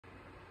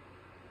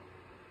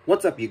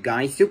What's up you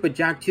guys,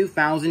 Superjack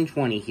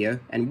 2020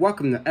 here, and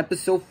welcome to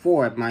episode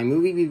 4 of my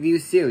movie review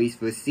series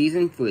for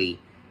season 3.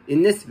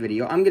 In this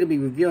video, I'm going to be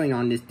reviewing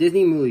on this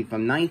Disney movie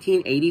from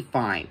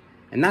 1985,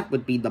 and that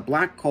would be The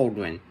Black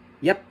Cauldron.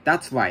 Yep,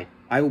 that's right,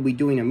 I will be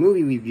doing a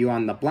movie review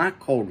on The Black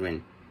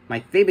Cauldron. My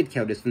favorite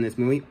characters from this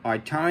movie are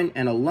Taran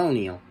and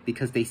Eloniel,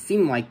 because they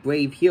seem like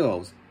brave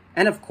heroes,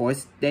 and of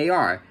course, they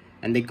are,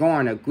 and they go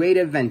on a great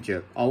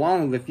adventure,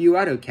 along with a few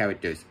other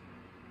characters.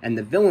 And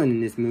the villain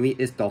in this movie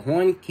is the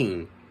Horned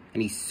King,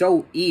 and he's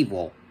so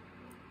evil.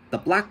 The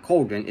Black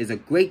Cauldron is a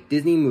great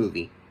Disney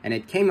movie, and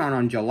it came out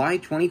on July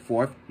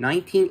 24th,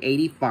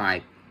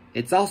 1985.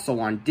 It's also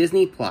on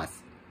Disney+.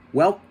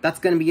 Well, that's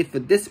gonna be it for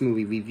this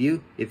movie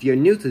review. If you're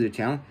new to the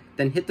channel,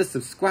 then hit the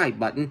subscribe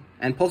button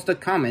and post a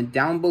comment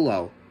down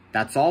below.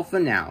 That's all for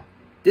now.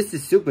 This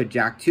is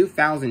Superjack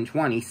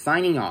 2020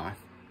 signing off.